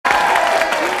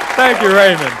Thank you,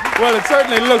 Raymond. Well, it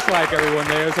certainly looks like everyone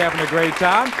there is having a great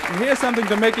time. And here's something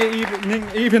to make it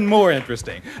even more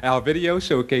interesting. Our video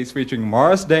showcase featuring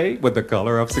Morris Day with The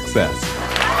Color of Success.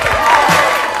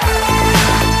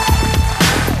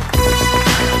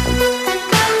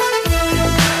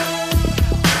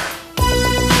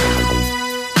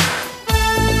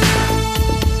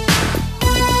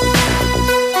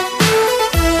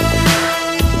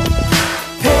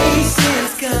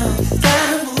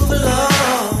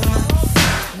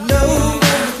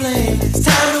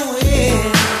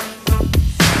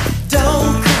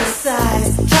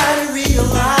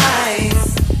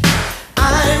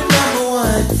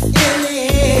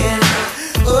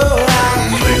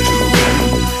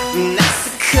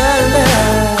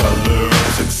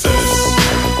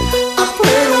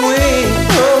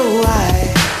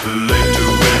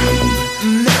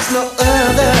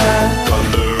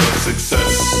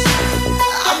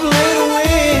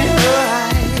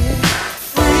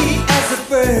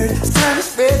 It's time to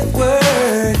spread the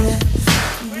word.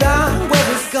 Now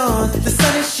weather's gone, the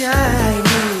sun is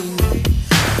shining.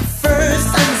 First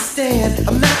understand,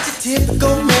 I'm not your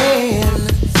typical man.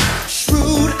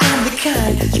 Shrewd, I'm the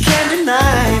kind you can't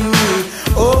deny me.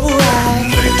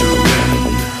 Alright, Play to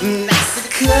win, that's the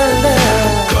color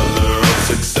of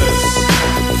success.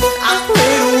 I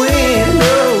play to win.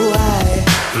 Alright,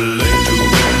 Play to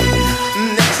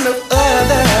win, there's no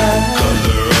other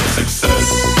color of success.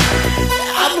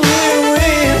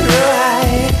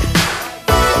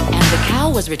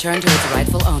 Was returned to its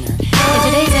rightful owner. In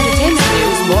today's entertainment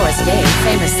news, Morris Day,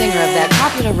 famous singer of that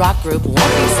popular rock group, won't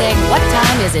be saying what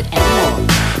time is it anymore.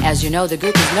 As you know, the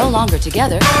group is no longer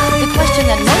together. The question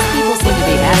that most people seem to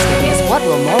be asking is, what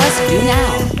will Morris do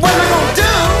now? What am I gonna do?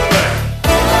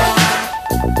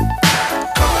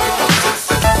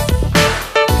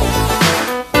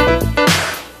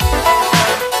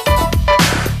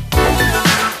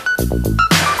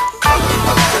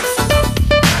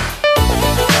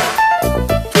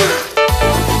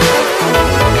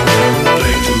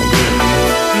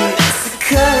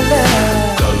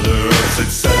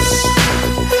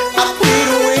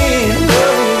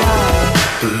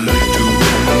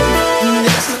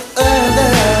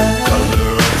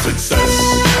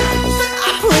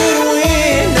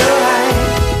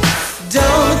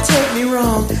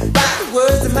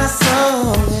 My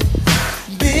song,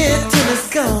 bitterness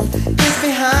gone, is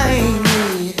behind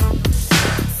me.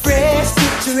 Fresh,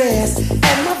 picturesque,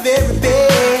 at my very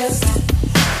best.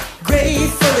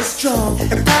 Grateful and strong,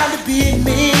 and proud to be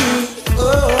me.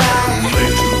 Oh,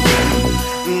 Play to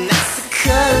win, that's the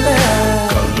color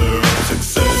of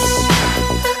success.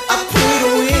 I play to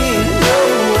win.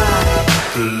 Oh,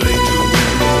 Play to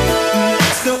win,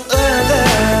 there's no other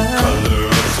color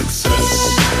of success.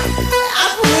 I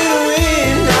play to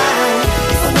win.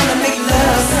 If I wanna make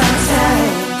love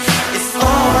sometime, it's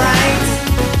alright.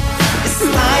 It's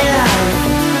my life.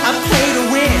 I play to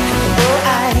win. Oh,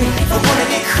 if I wanna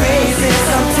get crazy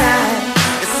sometime,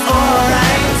 it's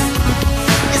alright.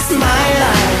 It's my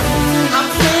life. I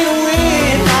play to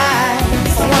win.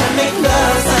 If I wanna make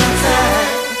love sometime,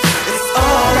 it's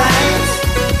alright.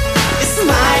 It's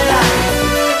my life.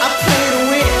 I play to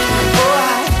win. Oh,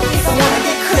 if I wanna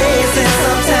get crazy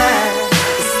sometime,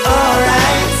 it's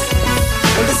alright.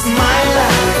 Well, it's my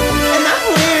life, and I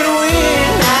play to win.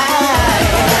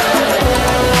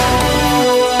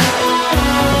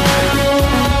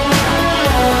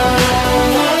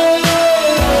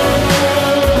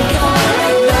 If I wanna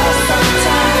make love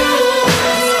sometime,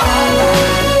 it's alright.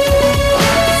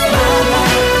 It's my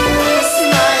life. It's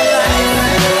my life.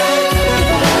 If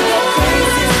I wanna get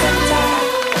crazy sometime.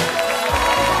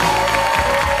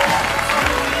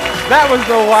 That was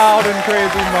the wild and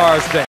crazy Morris Day.